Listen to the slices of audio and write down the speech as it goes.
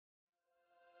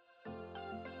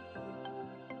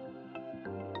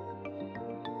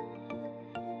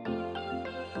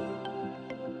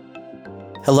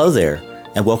Hello there,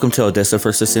 and welcome to Odessa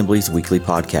First Assembly's weekly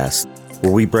podcast,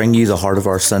 where we bring you the heart of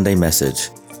our Sunday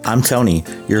message. I'm Tony,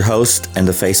 your host and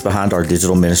the face behind our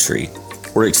digital ministry.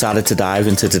 We're excited to dive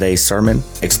into today's sermon,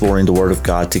 exploring the Word of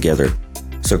God together.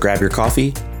 So grab your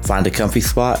coffee, find a comfy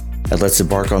spot, and let's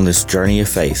embark on this journey of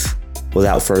faith.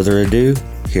 Without further ado,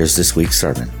 here's this week's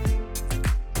sermon.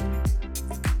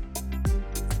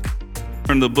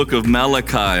 In the book of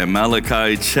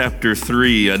Malachi chapter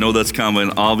 3. I know that's kind of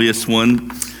an obvious one.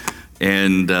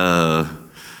 And, I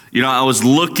was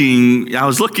looking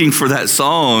for that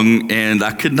song, and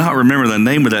I could not remember the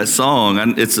name of that song.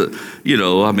 And it's,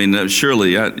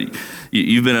 surely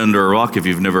you've been under a rock if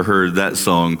you've never heard that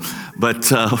song. But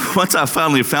once I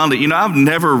finally found it, I've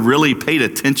never really paid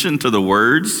attention to the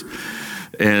words.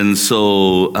 And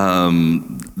so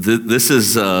this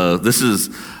is,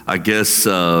 I guess,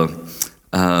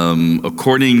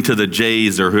 according to the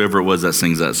Jays or whoever it was that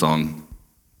sings that song.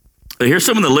 But here's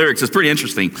some of the lyrics. It's pretty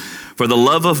interesting. For the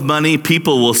love of money,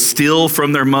 people will steal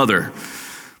from their mother.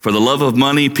 For the love of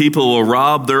money, people will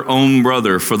rob their own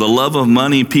brother. For the love of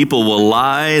money, people will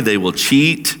lie, they will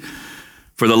cheat.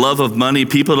 For the love of money,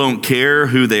 people don't care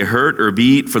who they hurt or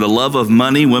beat. For the love of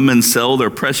money, women sell their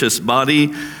precious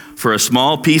body. For a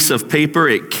small piece of paper,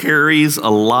 it carries a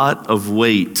lot of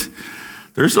weight.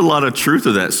 There's a lot of truth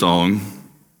to that song.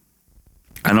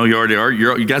 I know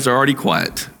you guys are already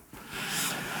quiet.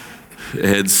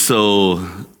 And so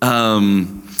I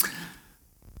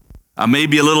may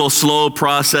be a little slow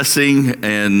processing,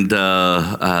 but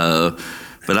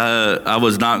I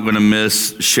was not going to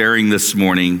miss sharing this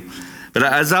morning. But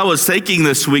as I was thinking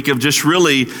this week of just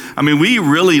really, we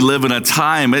really live in a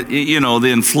time,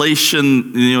 the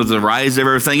inflation, the rise of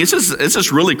everything, it's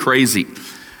just really crazy.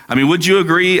 Would you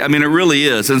agree? It really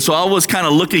is. And so I was kind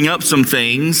of looking up some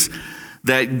things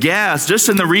that gas, just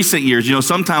in the recent years,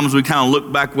 sometimes we kind of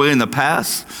look back way in the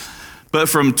past, but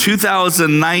from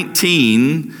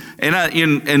 2019,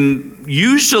 and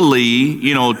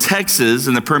usually, Texas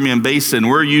and the Permian Basin,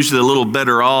 we're usually a little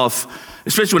better off,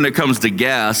 especially when it comes to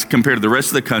gas compared to the rest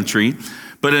of the country.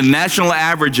 But in national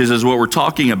averages is what we're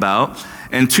talking about.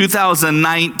 In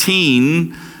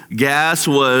 2019, gas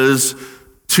was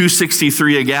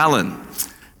 $2.63 a gallon.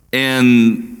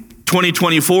 And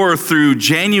 2024 through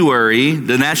January,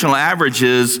 the national average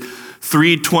is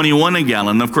 $3.21 a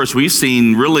gallon. Of course, we've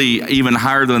seen really even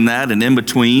higher than that and in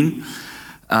between.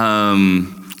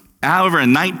 However,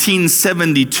 in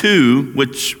 1972,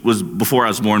 which was before I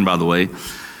was born, by the way,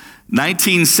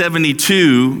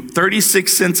 1972,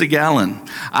 36 cents a gallon.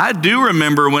 I do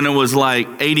remember when it was like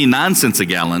 89 cents a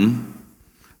gallon.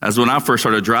 That's when I first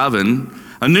started driving.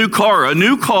 A new car in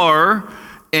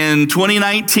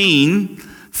 2019,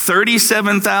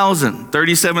 37,000.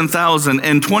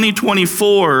 In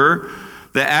 2024,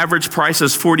 the average price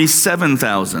is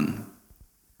 47,000.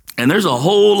 And there's a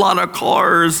whole lot of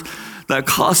cars that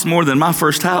cost more than my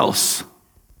first house.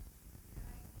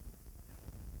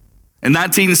 In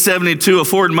 1972, a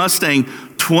Ford Mustang,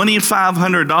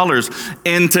 $2,500.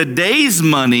 In today's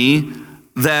money,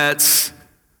 that's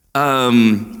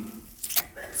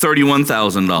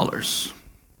 $31,000.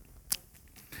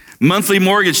 Monthly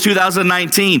mortgage,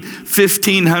 2019,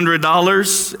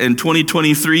 $1,500. In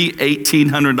 2023,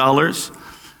 $1,800.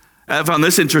 I found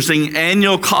this interesting.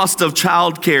 Annual cost of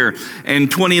childcare in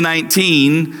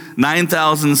 2019,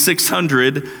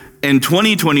 $9,600. In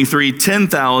 2023,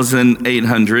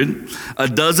 $10,800. A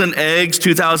dozen eggs,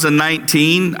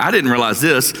 2019. I didn't realize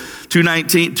this.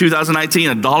 2019,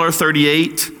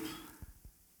 $1.38.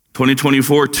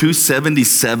 2024,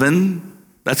 $2.77.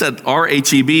 That's at our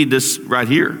HEB, just right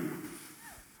here.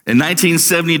 In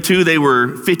 1972, they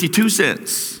were 52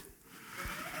 cents.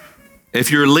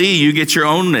 If you're Lee, you get your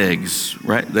own eggs,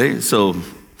 right? So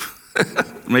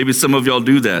maybe some of y'all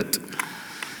do that.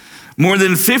 More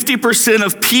than 50%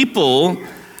 of people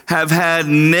have had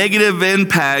negative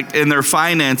impact in their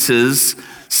finances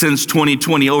since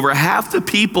 2020. Over half the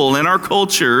people in our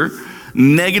culture,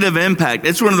 negative impact.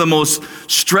 It's one of the most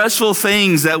stressful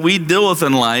things that we deal with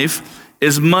in life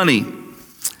is money.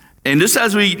 And just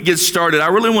as we get started, I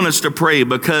really want us to pray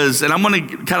because, and I'm going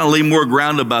to kind of lay more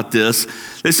ground about this.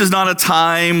 This is not a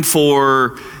time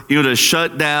for, to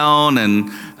shut down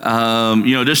and,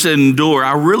 just endure.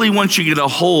 I really want you to get a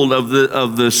hold of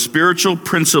the spiritual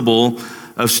principle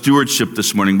of stewardship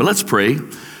this morning. But let's pray.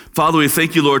 Father, we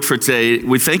thank you, Lord, for today.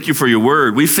 We thank you for your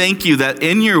word. We thank you that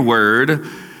in your word,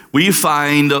 we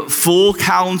find full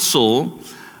counsel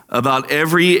about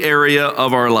every area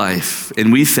of our life,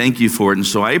 and we thank you for it. And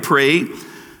so I pray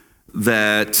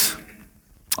that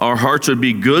our hearts would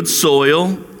be good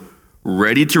soil,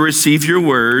 ready to receive your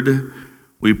word,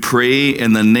 We pray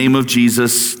in the name of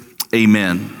Jesus,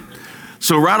 amen.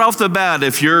 So right off the bat,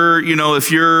 if you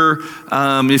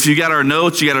got our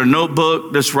notes, you got our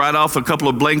notebook, just write off a couple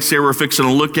of blanks here we're fixing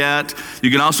to look at.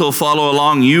 You can also follow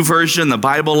along YouVersion, the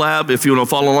Bible Lab, if you want to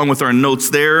follow along with our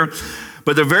notes there.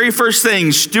 But the very first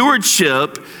thing,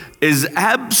 stewardship is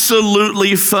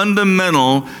absolutely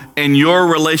fundamental in your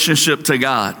relationship to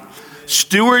God.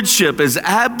 Stewardship is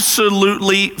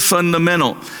absolutely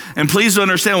fundamental. And please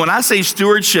understand, when I say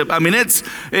stewardship, I mean, it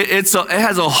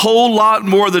has a whole lot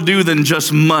more to do than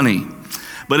just money.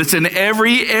 But it's in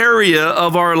every area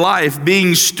of our life.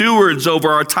 Being stewards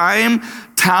over our time,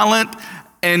 talent,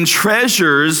 and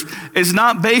treasures is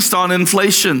not based on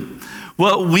inflation.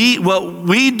 What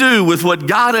we do with what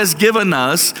God has given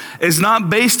us is not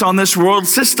based on this world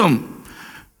system.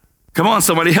 Come on,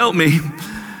 somebody help me.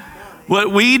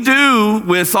 What we do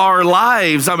with our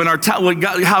lives, how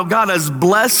God has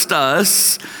blessed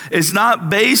us, is not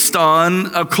based on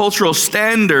a cultural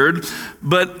standard,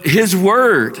 but His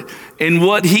Word and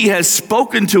what He has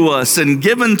spoken to us and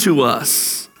given to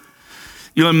us.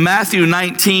 In Matthew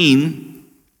 19,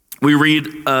 we read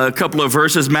a couple of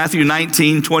verses, Matthew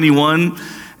 19, 21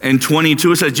 and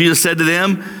 22. It says, Jesus said to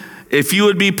them, if you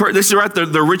would be, this is right,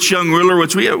 the rich young ruler,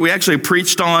 which we actually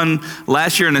preached on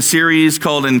last year in a series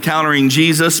called Encountering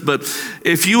Jesus. But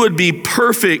if you would be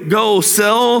perfect, go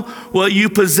sell what you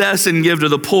possess and give to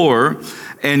the poor,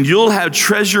 and you'll have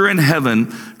treasure in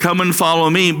heaven. Come and follow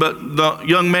me. But the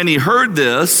young man, he heard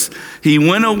this. He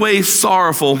went away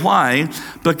sorrowful. Why?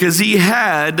 Because he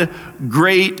had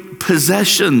great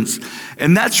possessions.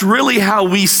 And that's really how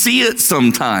we see it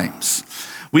sometimes.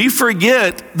 We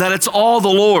forget that it's all the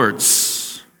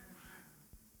Lord's.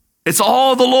 It's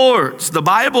all the Lord's. The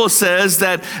Bible says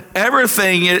that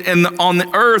everything on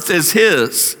the earth is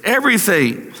His.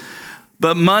 Everything.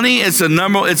 But money is a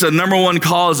number one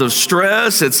cause of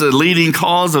stress. It's a leading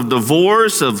cause of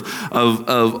divorce, of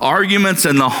arguments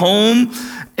in the home.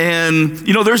 And,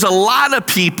 there's a lot of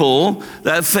people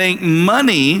that think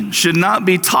money should not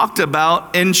be talked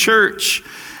about in church.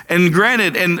 And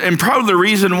granted, and probably the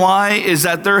reason why is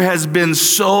that there has been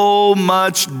so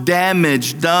much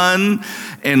damage done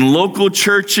in local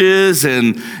churches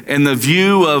and the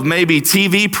view of maybe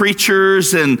TV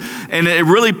preachers, and it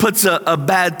really puts a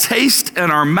bad taste in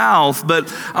our mouth.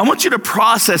 But I want you to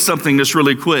process something just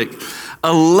really quick.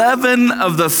 11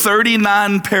 of the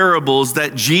 39 parables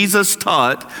that Jesus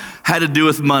taught had to do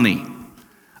with money.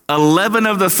 11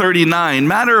 of the 39.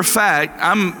 Matter of fact,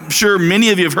 I'm sure many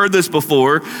of you have heard this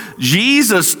before.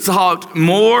 Jesus talked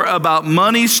more about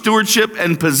money, stewardship,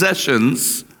 and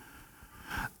possessions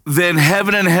than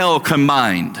heaven and hell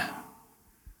combined.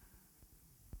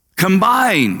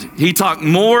 He talked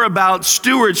more about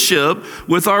stewardship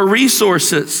with our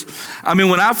resources. I mean,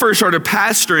 when I first started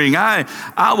pastoring,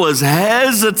 I was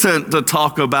hesitant to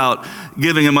talk about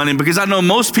giving of money because I know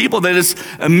most people, they just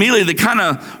immediately kind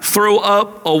of throw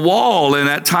up a wall, and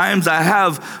at times I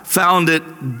have found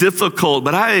it difficult.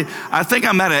 But I think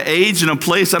I'm at an age and a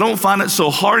place I don't find it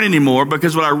so hard anymore,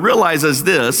 because what I realize is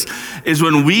this, is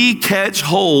when we catch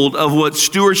hold of what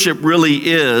stewardship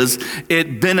really is,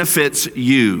 it benefits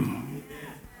you.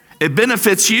 It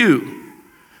benefits you.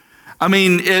 I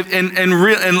mean,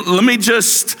 and let me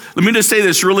just say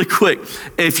this really quick.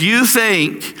 If you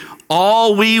think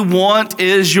all we want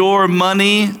is your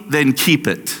money, then keep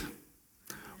it.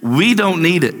 We don't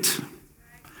need it.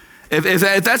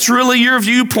 If that's really your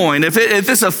viewpoint, if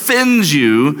this offends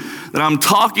you that I'm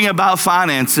talking about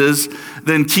finances,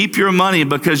 then keep your money,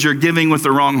 because you're giving with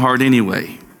the wrong heart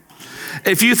anyway.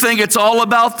 If you think it's all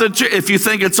about if you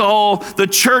think it's all the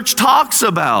church talks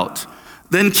about,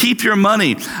 then keep your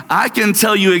money. I can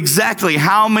tell you exactly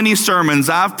how many sermons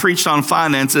I've preached on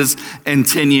finances in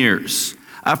 10 years.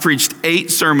 I've preached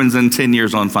 8 sermons in 10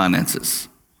 years on finances.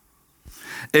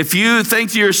 If you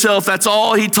think to yourself, that's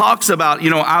all he talks about,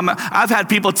 I've had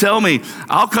people tell me,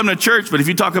 I'll come to church, but if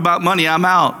you talk about money, I'm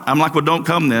out. I'm like, well, don't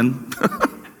come then.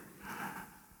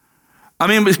 I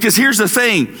mean, because here's the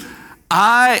thing.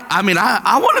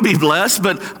 I want to be blessed,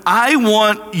 but I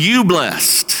want you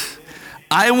blessed.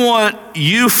 I want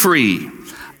you free.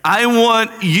 I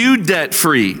want you debt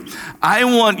free. I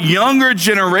want younger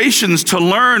generations to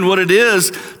learn what it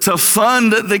is to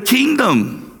fund the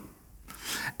kingdom.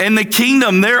 In the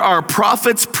kingdom, there are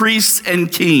prophets, priests,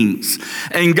 and kings.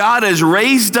 And God has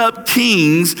raised up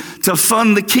kings to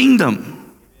fund the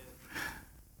kingdom.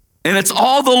 And it's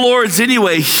all the Lord's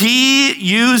anyway. He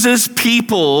uses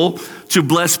people to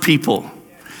bless people.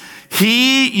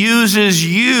 He uses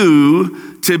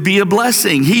you to to be a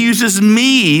blessing. He uses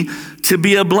me to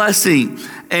be a blessing.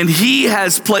 And he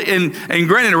has played, and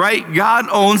granted, right? God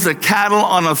owns the cattle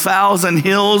on 1,000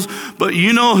 hills, but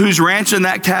you know who's ranching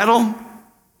that cattle?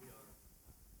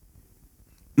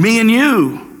 Me and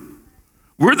you.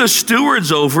 We're the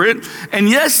stewards over it. And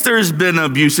yes, there's been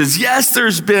abuses. Yes,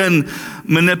 there's been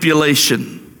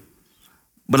manipulation.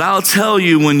 But I'll tell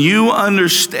you, when you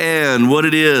understand what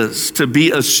it is to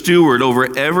be a steward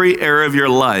over every area of your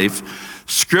life,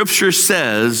 Scripture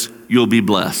says you'll be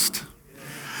blessed.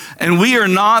 And we are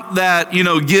not that,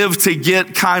 give to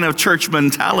get kind of church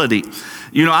mentality.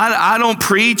 I don't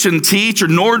preach and teach, or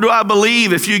nor do I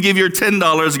believe if you give your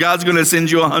 $10, God's going to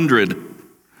send you 100.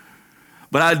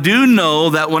 But I do know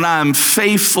that when I'm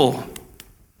faithful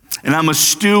and I'm a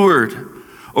steward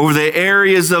over the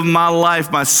areas of my life,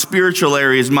 my spiritual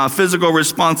areas, my physical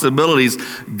responsibilities,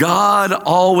 God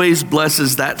always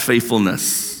blesses that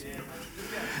faithfulness.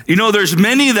 There's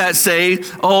many that say,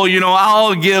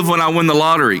 I'll give when I win the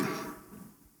lottery.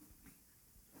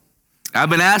 I've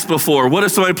been asked before, what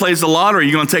if somebody plays the lottery?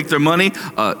 You going to take their money?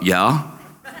 Yeah.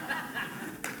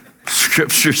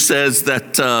 Scripture says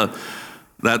that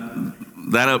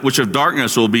which of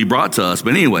darkness will be brought to us. But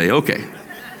anyway, okay.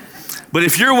 But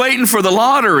if you're waiting for the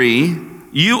lottery,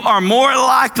 you are more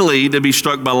likely to be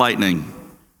struck by lightning.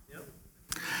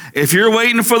 If you're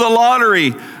waiting for the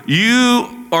lottery,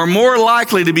 you are more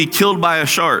likely to be killed by a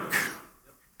shark.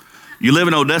 You live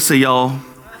in Odessa, y'all.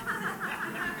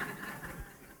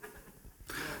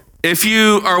 If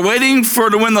you are waiting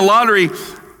to win the lottery,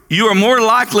 you are more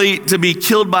likely to be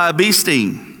killed by a bee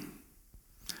sting.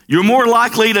 You're more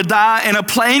likely to die in a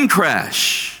plane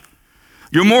crash.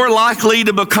 You're more likely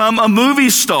to become a movie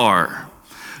star.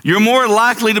 You're more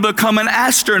likely to become an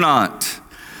astronaut.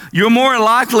 You're more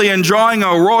likely in drawing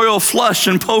a royal flush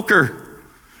in poker.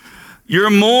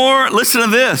 Listen to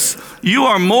this, you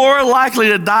are more likely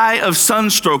to die of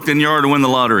sunstroke than you are to win the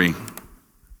lottery.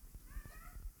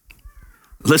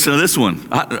 Listen to this one.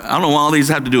 I don't know why all these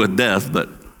have to do with death, but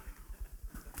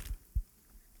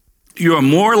you are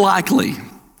more likely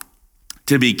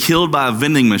to be killed by a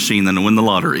vending machine than to win the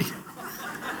lottery.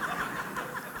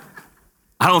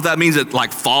 I don't know if that means it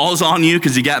falls on you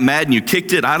because you got mad and you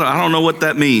kicked it. I don't know what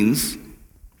that means.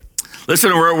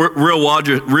 Listen to what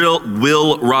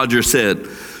Will Rogers said.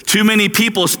 Too many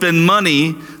people spend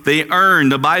money they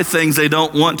earn to buy things they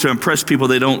don't want to impress people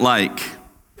they don't like.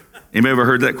 Anybody ever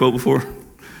heard that quote before?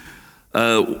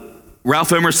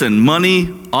 Ralph Emerson,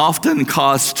 money often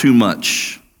costs too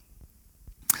much.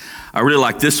 I really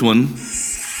like this one.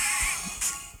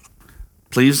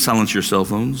 Please silence your cell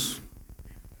phones.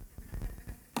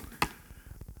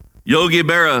 Yogi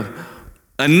Berra,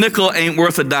 a nickel ain't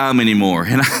worth a dime anymore.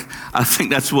 And I think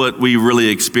that's what we really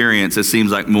experience. It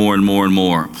seems like more and more and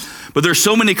more. But there's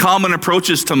so many common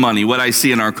approaches to money, what I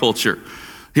see in our culture.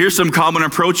 Here's some common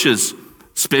approaches.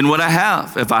 Spend what I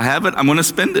have. If I have it, I'm going to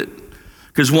spend it.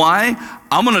 Because why?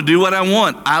 I'm going to do what I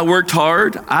want. I worked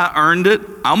hard. I earned it.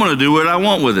 I'm going to do what I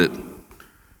want with it.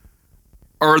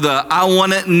 Or the I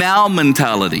want it now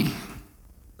mentality.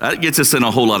 That gets us in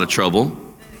a whole lot of trouble.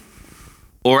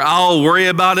 Or I'll worry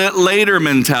about it later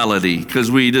mentality, because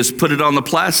we just put it on the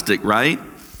plastic, right?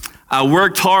 I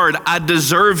worked hard. I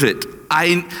deserve it.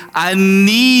 I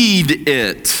need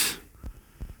it.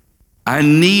 I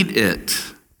need it.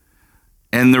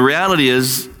 And the reality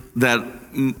is that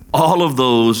all of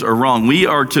those are wrong. We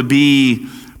are to be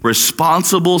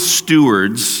responsible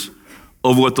stewards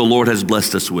of what the Lord has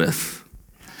blessed us with.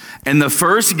 And the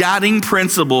first guiding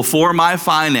principle for my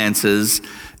finances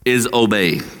is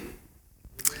obey.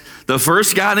 The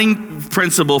first guiding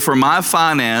principle for my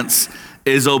finance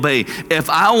is obey. If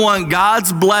I want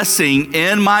God's blessing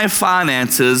in my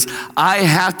finances, I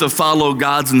have to follow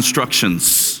God's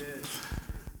instructions.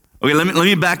 Okay, let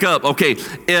me back up. Okay,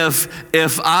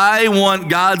 if I want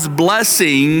God's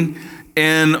blessing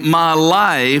in my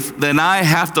life, then I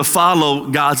have to follow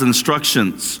God's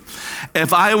instructions.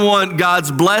 If I want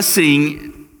God's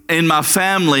blessing in my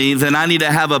family, then I need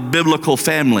to have a biblical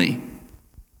family.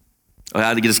 Oh,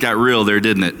 I just got real there,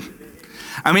 didn't it?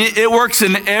 I mean, it works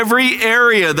in every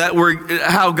area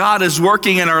how God is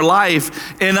working in our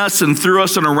life, in us and through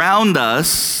us and around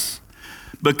us,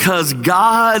 because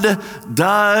God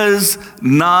does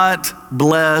not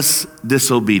bless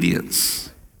disobedience.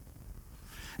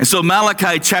 And so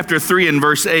Malachi chapter 3 and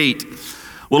verse 8,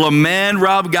 will a man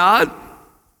rob God?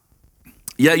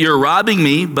 Yet you're robbing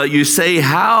me, but you say,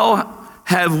 how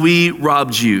have we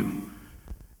robbed you?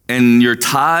 And your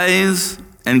tithes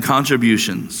and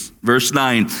contributions. Verse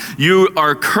 9, you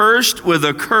are cursed with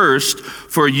a curse,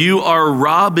 for you are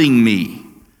robbing me,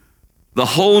 the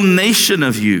whole nation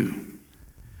of you.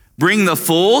 Bring the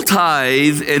full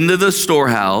tithe into the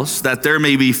storehouse, that there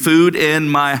may be food in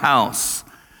my house.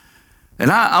 And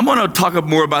I'm going to talk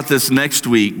more about this next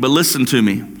week, but listen to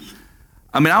me.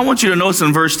 I want you to notice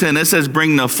in verse 10, it says,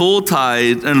 bring the full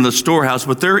tithe into the storehouse,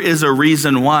 but there is a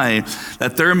reason why,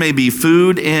 that there may be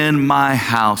food in my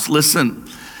house. Listen,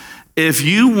 if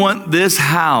you want this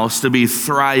house to be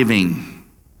thriving,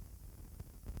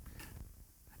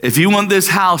 if you want this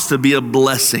house to be a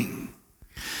blessing,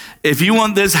 if you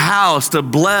want this house to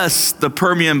bless the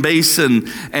Permian Basin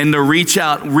and to reach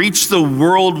the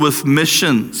world with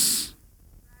missions,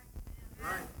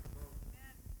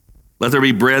 let there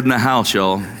be bread in the house,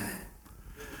 y'all.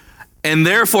 And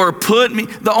therefore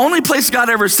the only place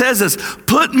God ever says is,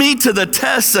 put me to the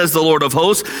test, says the Lord of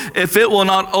hosts, if I will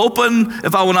not open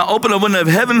a window of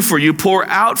heaven for you, pour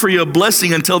out for you a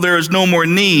blessing until there is no more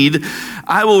need.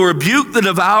 I will rebuke the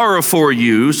devourer for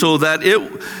you, so that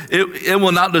it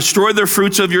will not destroy the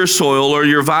fruits of your soil, or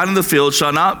your vine in the field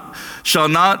shall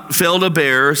not fail to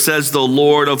bear, says the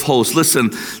Lord of hosts.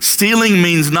 Listen, stealing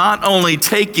means not only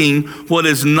taking what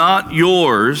is not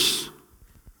yours.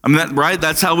 Right?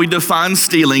 That's how we define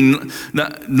stealing,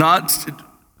 not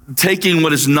taking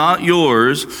what is not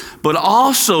yours, but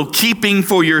also keeping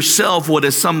for yourself what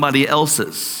is somebody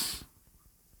else's.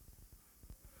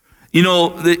 You know,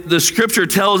 the scripture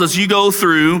tells us, you go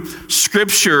through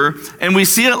scripture and we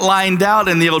see it lined out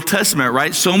in the Old Testament,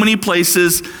 right? So many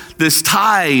places, this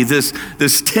tithe,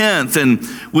 this tenth, and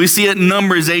we see it in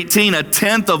Numbers 18, a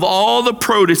tenth of all the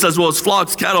produce as well as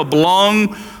flocks, cattle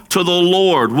belong to the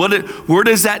Lord. Where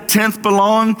does that tenth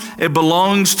belong? It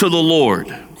belongs to the Lord.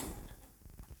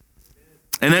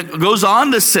 And it goes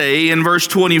on to say in verse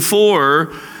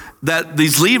 24 that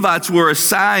these Levites were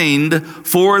assigned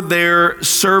for their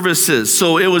services.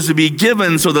 So it was to be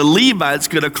given so the Levites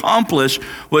could accomplish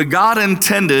what God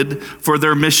intended for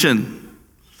their mission.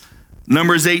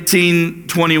 Numbers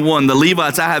 18:21, the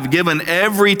Levites, I have given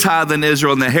every tithe in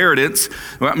Israel an inheritance.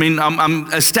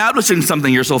 I'm establishing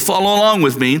something here, so follow along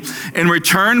with me. In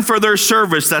return for their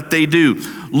service that they do.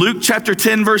 Luke chapter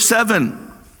 10, verse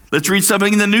 7. Let's read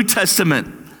something in the New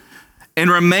Testament. And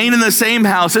remain in the same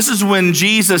house. This is when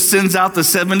Jesus sends out the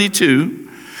 72.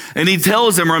 And he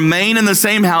tells them, remain in the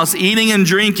same house, eating and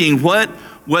drinking what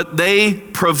they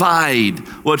provide.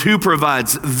 Who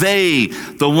provides? They,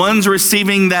 the ones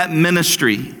receiving that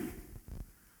ministry.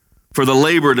 For the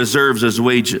laborer deserves his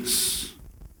wages.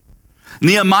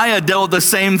 Nehemiah dealt with the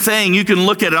same thing. You can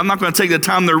look at it. I'm not going to take the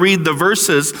time to read the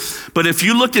verses, but if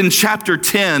you look in chapter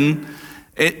 10,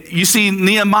 you see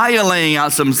Nehemiah laying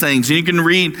out some things. And you can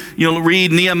read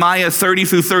Nehemiah 30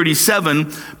 through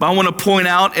 37. But I want to point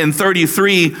out in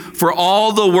 33, for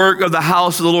all the work of the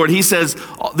house of the Lord, he says,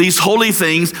 these holy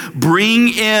things, bring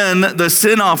in the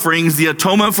sin offerings, the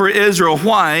atonement for Israel.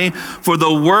 Why? For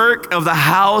the work of the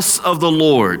house of the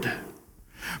Lord.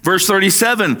 Verse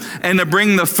 37, and to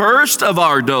bring the first of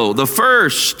our dough, the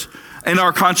first in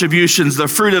our contributions, the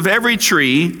fruit of every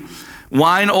tree,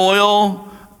 wine, oil,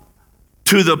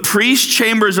 to the priest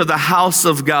chambers of the house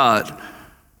of God.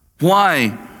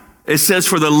 Why? It says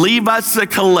for the Levites to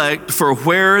collect for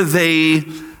where they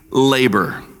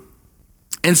labor.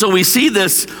 And so we see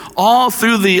this all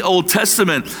through the Old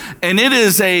Testament, and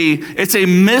it's a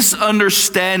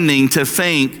misunderstanding to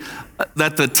think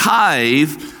that the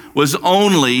tithe was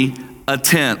only a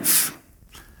tenth.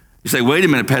 You say, wait a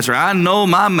minute, Pastor, I know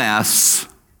my maths.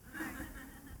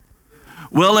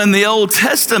 Well, in the Old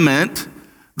Testament,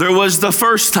 there was the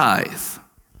first tithe,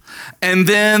 and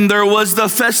then there was the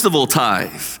festival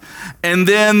tithe, and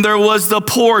then there was the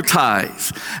poor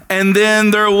tithe, and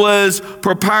then there was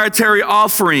proprietary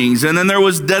offerings, and then there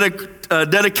was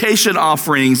dedication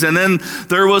offerings, and then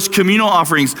there was communal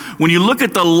offerings. When you look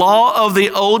at the law of the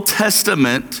Old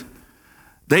Testament,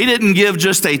 they didn't give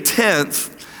just a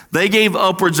tenth, they gave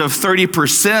upwards of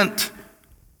 30%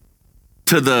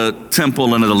 to the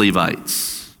temple and to the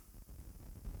Levites.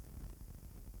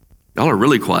 Y'all are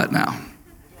really quiet now.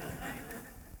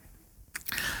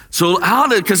 So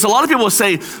because a lot of people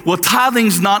say, well,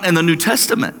 tithing's not in the New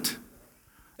Testament.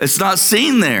 It's not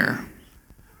seen there.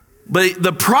 But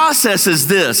the process is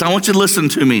this. I want you to listen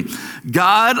to me.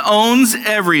 God owns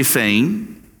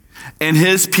everything, and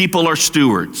his people are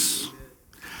stewards.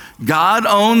 God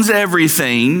owns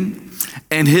everything,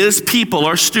 and his people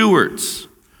are stewards.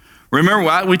 Remember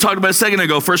what we talked about a second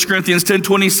ago, 1 Corinthians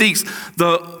 10:26.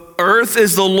 The earth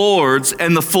is the Lord's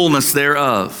and the fullness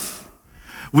thereof.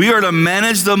 We are to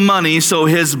manage the money so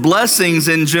his blessings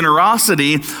and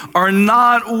generosity are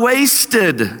not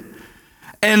wasted.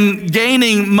 And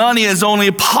gaining money is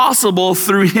only possible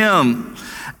through him.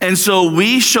 And so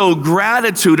we show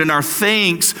gratitude in our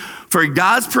thanks for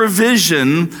God's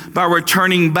provision by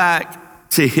returning back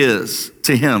to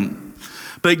him.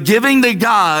 But giving to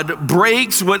God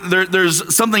breaks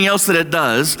there's something else that it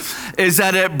does, is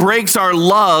that it breaks our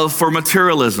love for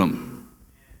materialism.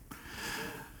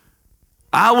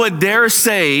 I would dare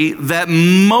say that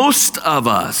most of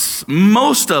us,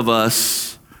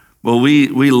 well,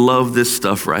 we love this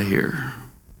stuff right here.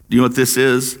 You know what this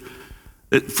is?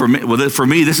 For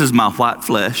me, this is my white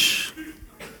flesh.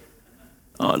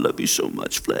 Oh, I love you so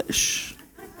much, flesh.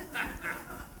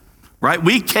 Right?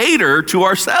 We cater to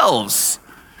ourselves.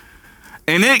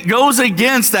 And it goes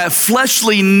against that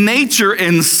fleshly nature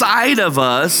inside of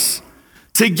us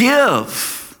to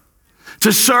give,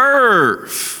 to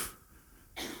serve.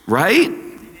 Right?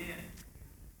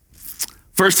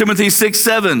 1 Timothy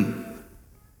 6:7.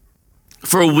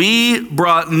 For we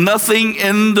brought nothing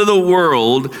into the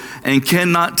world and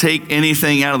cannot take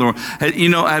anything out of the world. You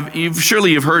know,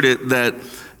 you've heard it that,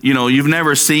 you know, you've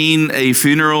never seen a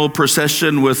funeral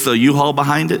procession with a U-Haul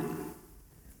behind it.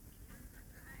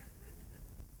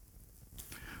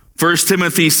 1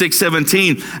 Timothy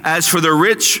 6:17, as for the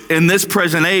rich in this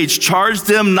present age, charge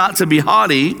them not to be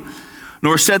haughty,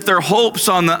 nor set their hopes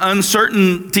on the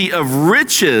uncertainty of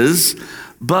riches,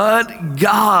 but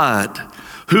God,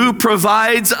 who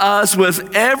provides us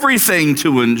with everything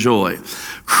to enjoy.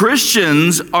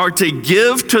 Christians are to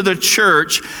give to the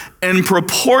church in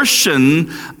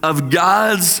proportion of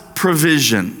God's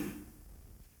provision.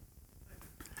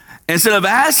 Instead of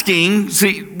asking,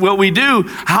 see, what we do,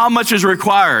 how much is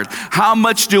required? How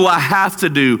much do I have to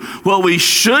do? What we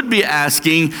should be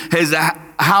asking is,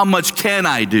 how much can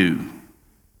I do?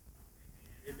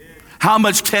 How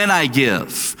much can I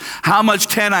give? How much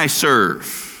can I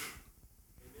serve?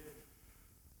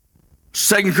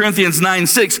 2 Corinthians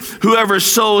 9:6, whoever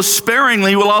sows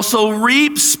sparingly will also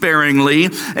reap sparingly,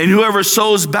 and whoever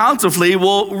sows bountifully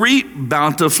will reap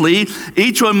bountifully.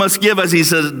 Each one must give, as he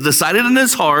says, decided in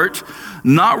his heart,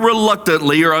 not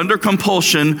reluctantly or under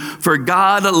compulsion, for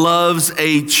God loves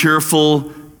a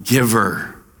cheerful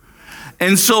giver.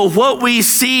 And so what we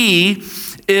see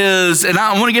is, and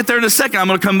I want to get there in a second, I'm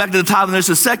going to come back to the tithe in just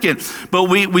a second, but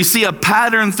we see a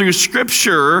pattern through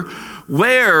Scripture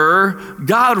where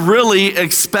God really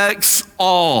expects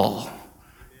all.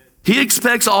 He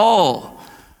expects all.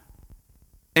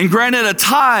 And granted, a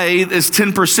tithe is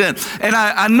 10%. And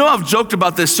I know I've joked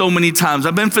about this so many times.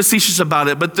 I've been facetious about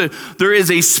it, but there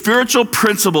is a spiritual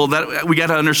principle that we got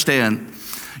to understand.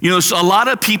 You know, so a lot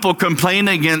of people complain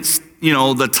against, you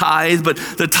know, the tithe, but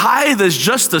the tithe is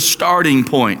just the starting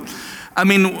point. I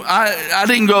mean, I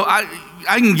didn't go,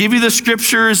 I can give you the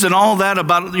scriptures and all that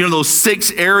about, you know, those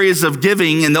 6 areas of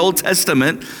giving in the Old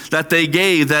Testament that they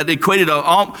gave that equated to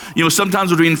all, you know, sometimes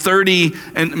between 30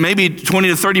 and maybe 20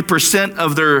 to 30%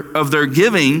 of their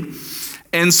giving.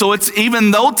 And so it's,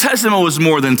 even the Old Testament was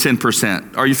more than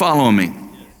 10%. Are you following me?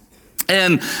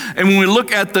 And when we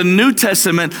look at the New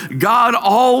Testament, God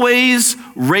always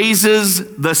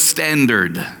raises the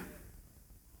standard.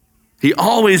 He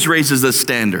always raises the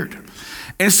standard.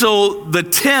 And so the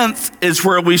 10th is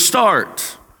where we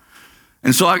start.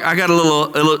 And so I got a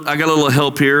little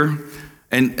help here,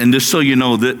 and just so you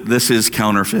know, that this is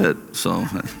counterfeit. So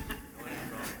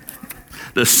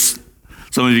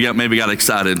some of you maybe got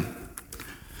excited.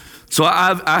 So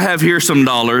I have here some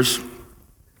dollars.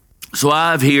 So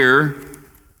I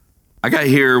got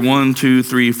here 1, 2,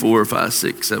 3, 4, 5,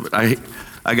 6, 7.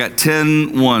 I got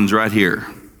 10 ones right here.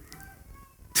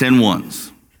 10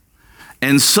 ones.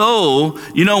 And so,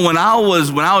 you know, when I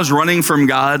was running from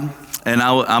God, and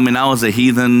I was a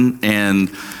heathen and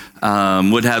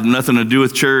would have nothing to do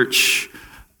with church,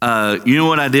 you know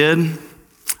what I did?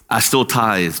 I still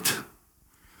tithed.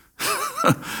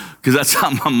 Because that's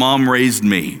how my mom raised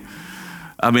me.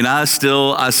 I mean,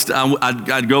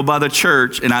 I'd go by the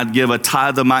church and I'd give a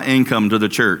tithe of my income to the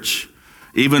church,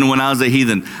 even when I was a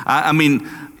heathen. I mean,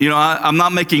 you know, I'm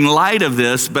not making light of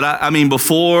this, but I mean,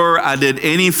 before I did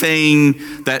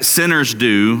anything that sinners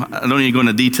do, I don't even go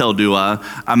into detail, do I?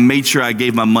 I made sure I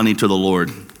gave my money to the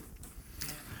Lord.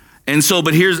 And so,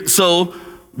 so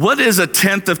what is a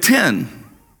 10th of 10?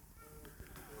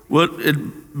 Well,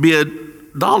 it'd be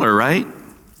 $1, right?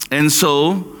 And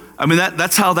so, I mean,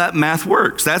 that's how that math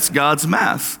works. That's God's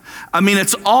math. I mean,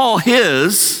 it's all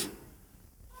His,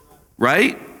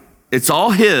 right? It's all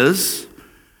His.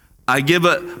 I give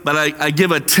a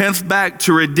 10th back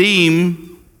to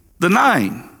redeem the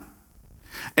 9.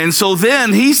 And so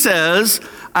then He says,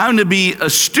 I'm to be a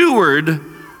steward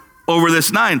over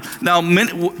this 9. Now,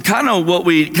 kind of what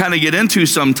we kind of get into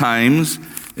sometimes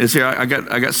is here. I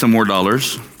got some more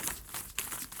dollars.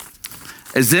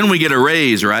 Is then we get a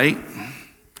raise, right?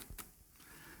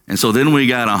 And so then we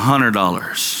got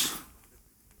 $100.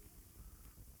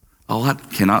 Oh, I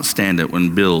cannot stand it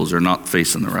when bills are not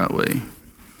facing the right way.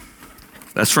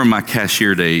 That's from my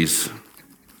cashier days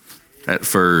at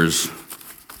Furs.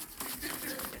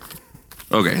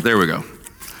 Okay, there we go.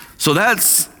 So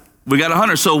we got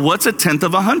 100. So what's a tenth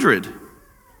of 100?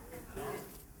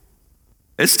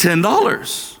 It's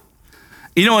 $10.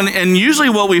 You know, and usually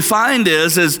what we find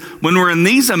is when we're in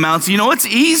these amounts, you know, it's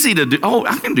easy to do. Oh,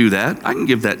 I can do that. I can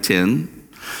give that 10.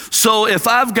 So if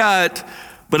I've got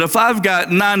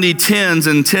 90 tens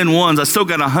and 10 ones, I still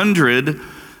got 100.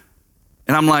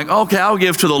 And I'm like, okay, I'll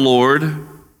give to the Lord.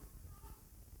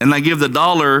 And I give the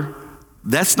 $1.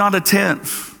 That's not a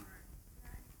tenth.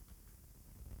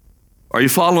 Are you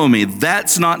following me?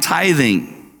 That's not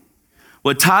tithing.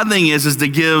 What tithing is to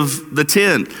give the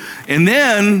 10. And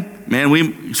then, man,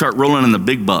 we start rolling in the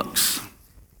big bucks.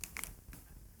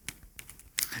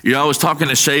 You know, I was talking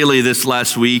to Shaylee this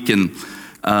last week, and,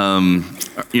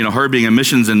 you know, her being in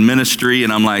missions and ministry,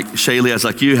 and I'm like, Shaylee, I was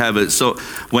like, you have it. So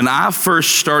when I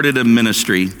first started in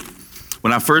ministry,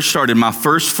 my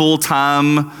first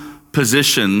full-time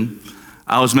position,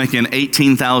 I was making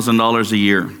 $18,000 a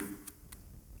year.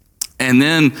 And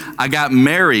then I got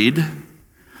married,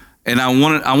 and I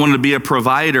wanted to be a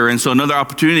provider, and so another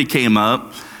opportunity came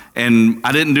up, and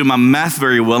I didn't do my math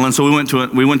very well, and so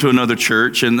we went to another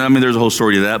church, and I mean there's a whole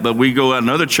story to that, but we go to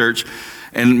another church,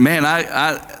 and man,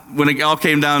 I when it all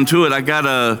came down to it, I got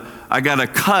a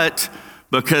cut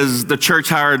because the church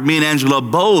hired me and Angela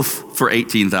both for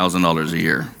 $18,000 a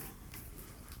year.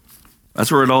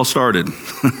 That's where it all started.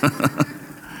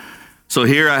 So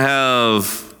here I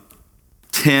have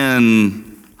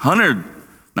 100.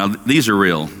 Now these are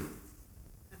real.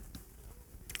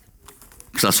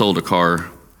 Because I sold a car.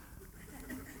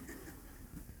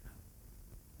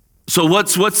 So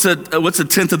what's a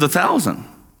tenth of 1,000?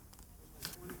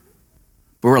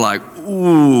 But we're like,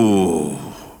 ooh,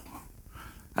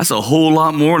 that's a whole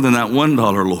lot more than that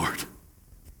 $1, Lord.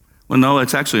 Well, no,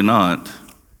 it's actually not.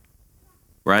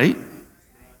 Right?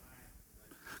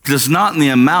 Because it's not in the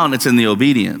amount, it's in the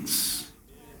obedience.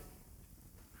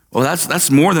 Well, that's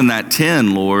more than that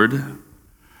 10, Lord.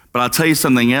 But I'll tell you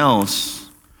something else.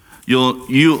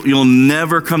 You'll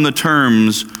never come to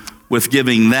terms with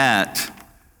giving that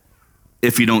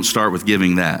if you don't start with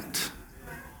giving that.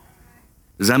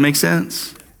 Does that make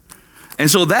sense?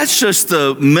 And so that's just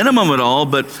the minimum of it all,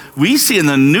 but we see in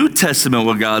the New Testament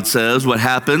what God says, what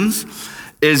happens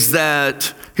is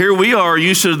that here we are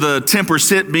used to the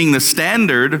 10% being the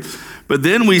standard, but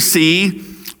then we see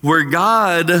where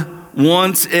God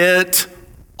wants it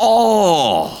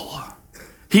all.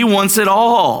 He wants it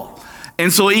all.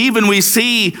 And so even we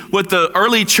see what the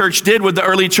early church did, what the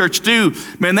early church do.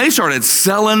 Man, they started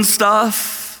selling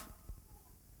stuff,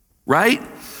 right?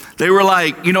 They were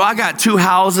like, you know, I got 2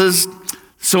 houses.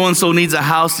 So-and-so needs a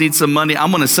house, needs some money.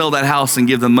 I'm going to sell that house and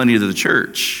give the money to the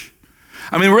church.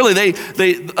 I mean, really, they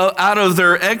out of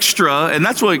their extra, and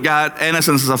that's what got Ananias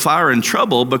and Sapphira in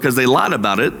trouble because they lied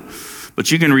about it.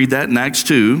 But you can read that in Acts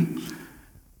 2.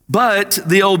 But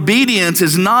the obedience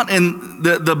is not in,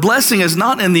 the blessing is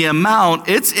not in the amount,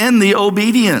 it's in the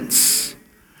obedience.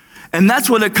 And that's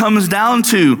what it comes down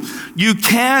to. You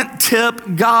can't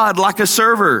tip God like a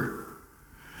server.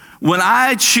 When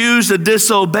I choose to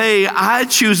disobey, I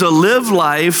choose to live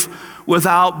life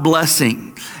without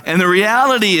blessing. And the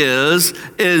reality is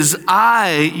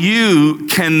you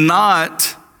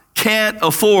can't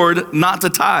afford not to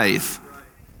tithe.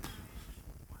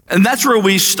 And that's where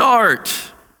we start.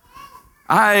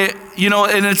 And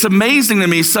it's amazing to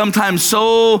me sometimes.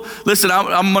 So, listen,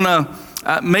 I'm gonna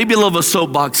maybe a little of a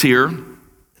soapbox here,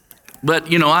 but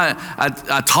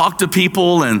I talk to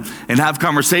people and have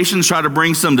conversations, try to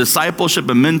bring some discipleship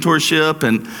and mentorship,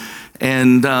 and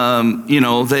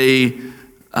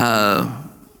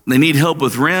they need help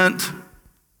with rent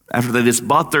after they just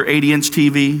bought their 80-inch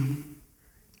TV.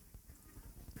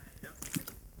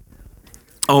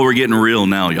 Oh, we're getting real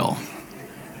now, y'all.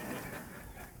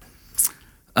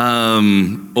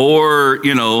 Or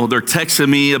they're texting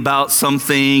me about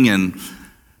something and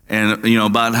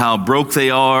about how broke they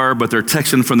are, but they're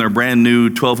texting from their brand new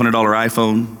 $1,200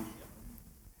 iPhone.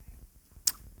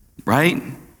 Right?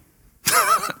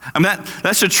 I mean,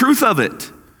 that's the truth of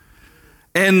it.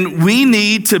 And we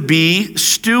need to be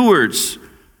stewards.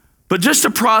 But just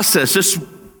process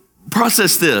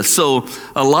this. So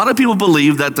a lot of people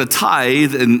believe that the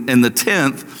tithe and the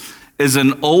tenth is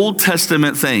an Old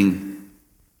Testament thing.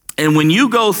 And when you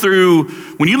look at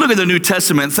the New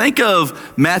Testament, think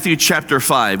of Matthew chapter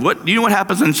 5. Do you know what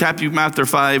happens in Matthew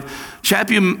 5?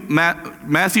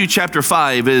 Matthew chapter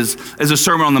 5 is a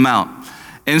Sermon on the Mount.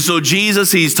 And so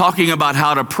Jesus, he's talking about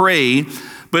how to pray,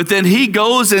 but then he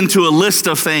goes into a list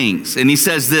of things, and he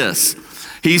says this.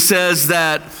 He says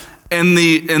that in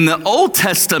the Old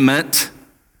Testament,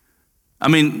 I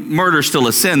mean, murder is still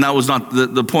a sin. That was not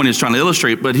the point he's trying to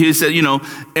illustrate. But he said,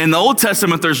 in the Old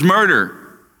Testament, there's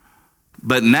murder.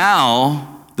 But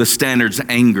now the standard's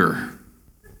anger.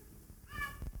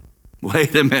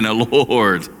 Wait a minute,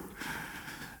 Lord.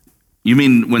 You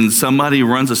mean when somebody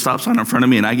runs a stop sign in front of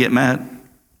me and I get mad?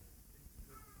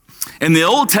 In the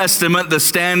Old Testament, the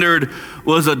standard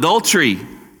was adultery.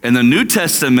 In the New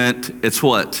Testament, it's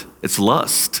what? It's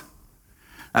lust.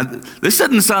 This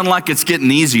doesn't sound like it's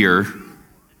getting easier.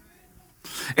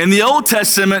 In the Old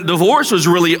Testament, divorce was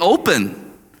really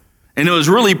open, and it was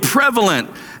really prevalent.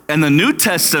 In the New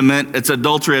Testament, it's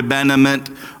adultery, abandonment,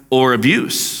 or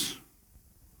abuse.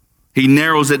 He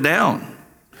narrows it down.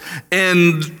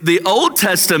 In the Old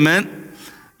Testament,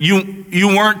 you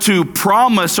weren't to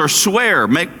promise or swear,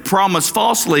 make promise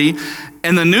falsely.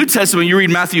 In the New Testament, you read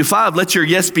Matthew 5, let your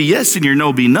yes be yes and your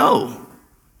no be no.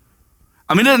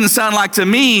 I mean, it doesn't sound like to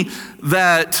me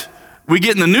that we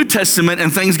get in the New Testament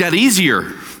and things got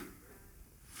easier.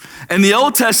 In the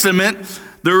Old Testament,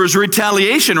 there was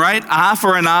retaliation, right? Eye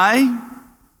for an eye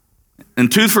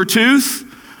and tooth for tooth.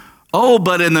 Oh,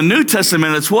 but in the New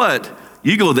Testament, it's what?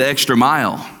 You go the extra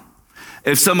mile.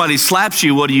 If somebody slaps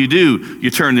you, what do? You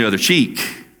turn the other cheek.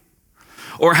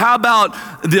 Or how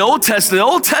about the Old Testament? The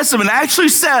Old Testament actually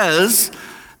says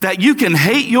that you can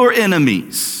hate your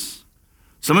enemies.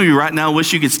 Some of you right now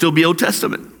wish you could still be Old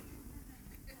Testament.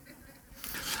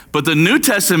 But the New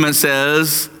Testament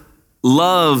says,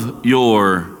 love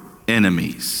your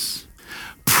enemies.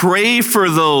 Pray for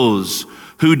those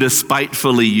who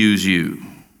despitefully use you.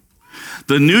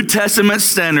 The New Testament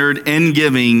standard in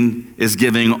giving is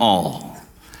giving all.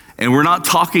 And we're not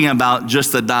talking about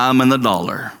just the dime and the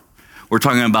dollar. We're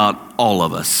talking about all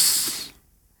of us.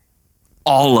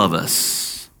 All of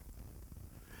us.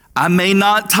 I may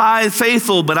not tithe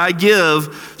faithful, but I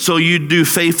give, so you do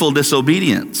faithful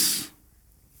disobedience.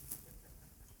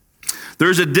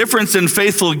 There's a difference in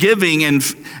faithful giving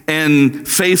and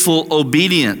faithful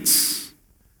obedience.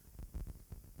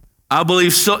 I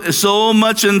believe so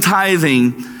much in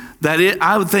tithing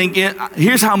that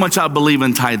here's how much I believe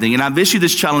in tithing. And I've issued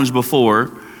this challenge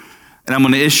before, and I'm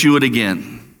going to issue it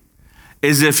again.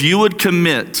 Is if you would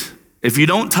commit, if you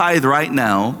don't tithe right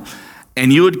now,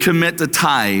 and you would commit to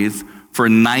tithe for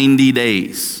 90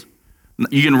 days.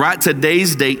 You can write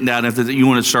today's date down if you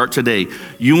want to start today.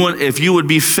 If you would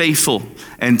be faithful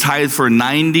and tithe for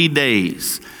 90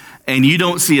 days, and you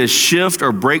don't see a shift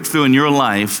or breakthrough in your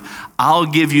life, I'll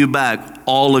give you back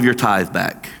all of your tithe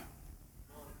back.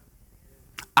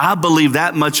 I believe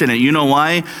that much in it. You know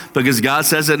why? Because God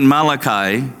says it in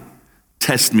Malachi,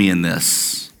 test me in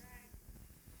this.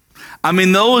 I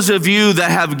mean, those of you that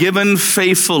have given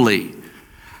faithfully,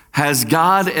 has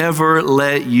God ever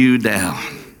let you down?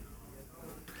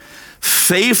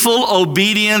 Faithful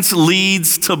obedience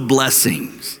leads to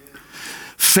blessings.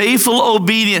 Faithful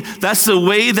obedience, that's the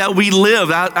way that we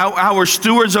live. Our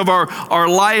stewards of our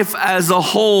life as a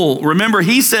whole. Remember,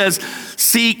 he says,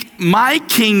 seek my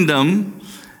kingdom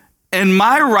and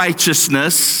my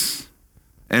righteousness,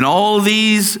 and all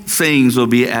these things will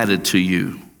be added to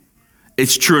you.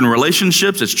 It's true in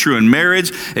relationships, it's true in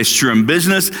marriage, it's true in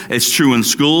business, it's true in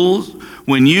schools.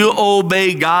 When you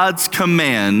obey God's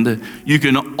command, you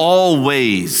can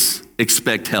always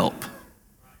expect help.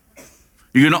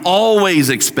 You can always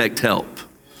expect help.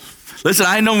 Listen,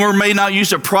 I know we're may not used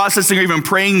to processing or even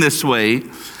praying this way,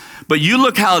 but you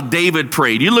look how David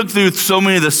prayed. You look through so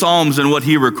many of the Psalms and what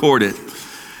he recorded.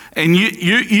 And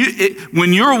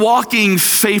when you're walking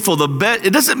faithful,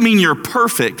 it doesn't mean you're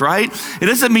perfect, right? It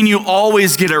doesn't mean you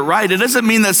always get it right. It doesn't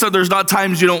mean that there's not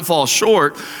times you don't fall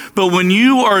short. But when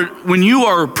you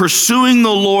are pursuing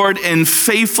the Lord in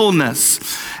faithfulness,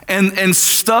 and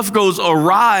stuff goes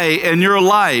awry in your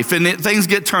life, and things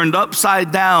get turned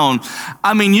upside down,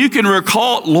 I mean, you can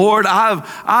recall, Lord,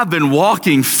 I've been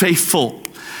walking faithful,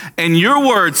 and your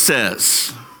word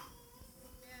says.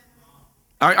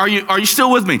 Are you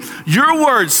still with me? Your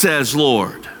word says,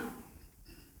 Lord.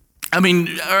 I mean,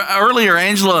 earlier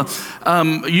Angela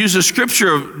used a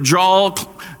scripture of draw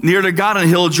near to God and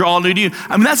he'll draw near to you.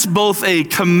 I mean, that's both a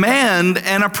command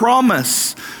and a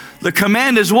promise. The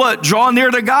command is what? Draw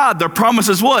near to God. The promise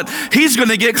is what? He's going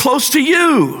to get close to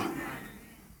you.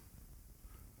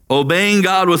 Obeying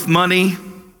God with money,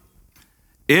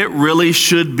 it really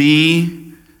should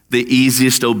be the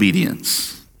easiest obedience.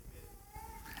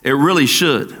 It really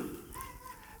should.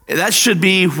 That should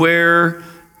be where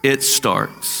it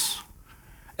starts.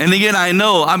 And again, I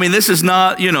know, I mean, this is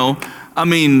not, I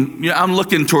mean, I'm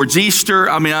looking towards Easter.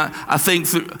 I mean, I think,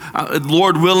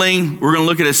 Lord willing, we're going to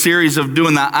look at a series of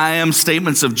doing the I am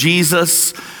statements of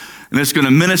Jesus. And it's going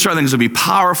to minister. I think it's going to be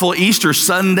powerful. Easter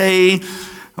Sunday,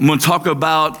 I'm going to talk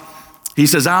about, he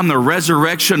says, I'm the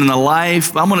resurrection and the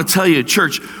life. I'm going to tell you,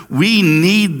 church, we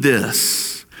need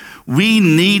this. We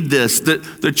need this.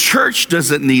 The church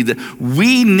doesn't need it.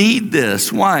 We need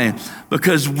this. Why?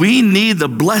 Because we need the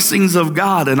blessings of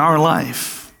God in our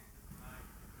life.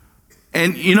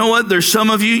 And you know what? There's some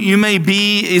of you, you may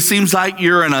be, it seems like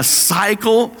you're in a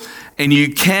cycle and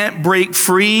you can't break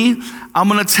free. I'm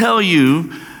going to tell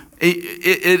you,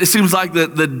 it seems like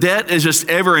the debt is just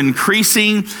ever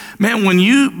increasing. Man, when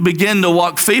you begin to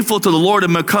walk faithful to the Lord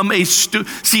and become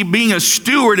being a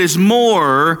steward is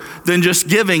more than just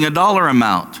giving a dollar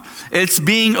amount. It's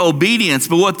being obedience.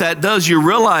 But what that does, you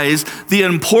realize the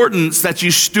importance that you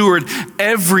steward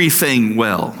everything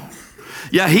well.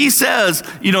 Yeah, he says,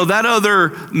 that other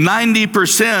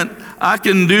 90%, I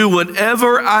can do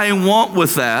whatever I want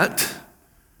with that.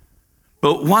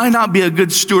 But why not be a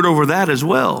good steward over that as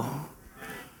well?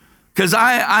 Because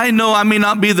I know I may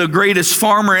not be the greatest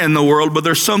farmer in the world, but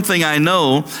there's something I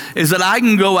know is that I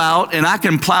can go out and I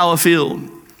can plow a field.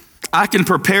 I can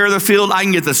prepare the field. I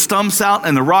can get the stumps out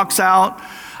and the rocks out.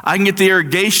 I can get the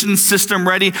irrigation system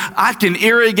ready. I can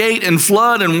irrigate and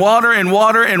flood and water and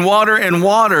water and water and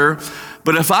water.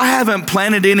 But if I haven't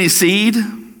planted any seed,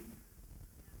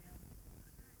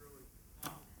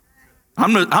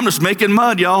 I'm just making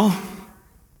mud, y'all.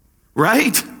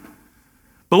 Right?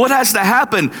 But what has to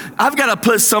happen? I've got to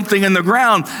put something in the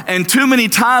ground. And too many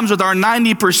times with our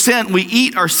 90%, we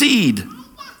eat our seed.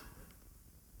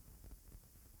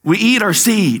 We eat our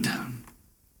seed.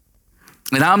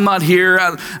 And I'm not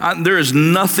here. There is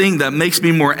nothing that makes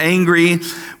me more angry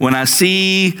when I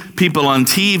see people on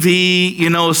TV,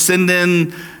 send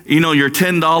in, your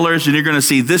 $10 and you're going to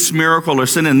see this miracle, or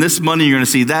send in this money, you're going to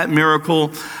see that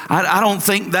miracle. I don't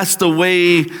think that's the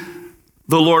way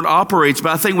the Lord operates,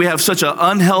 but I think we have such an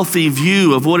unhealthy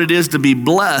view of what it is to be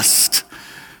blessed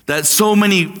that so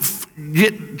many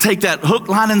take that hook,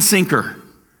 line, and sinker.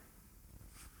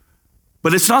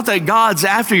 But it's not that God's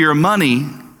after your money.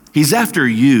 He's after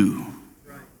you.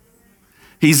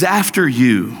 He's after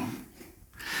you.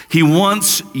 He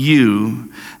wants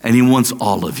you, and he wants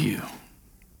all of you.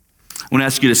 I want to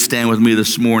ask you to stand with me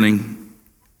this morning.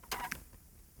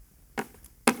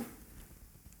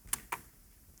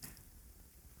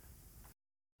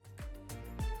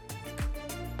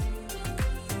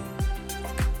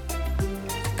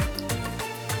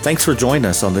 Thanks for joining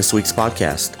us on this week's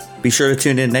podcast. Be sure to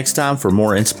tune in next time for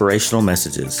more inspirational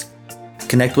messages.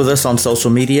 Connect with us on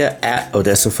social media at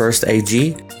Odessa First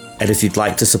AG. And if you'd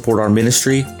like to support our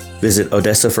ministry, visit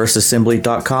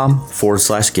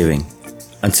OdessaFirstAssembly.com/giving.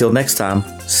 Until next time,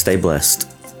 stay blessed.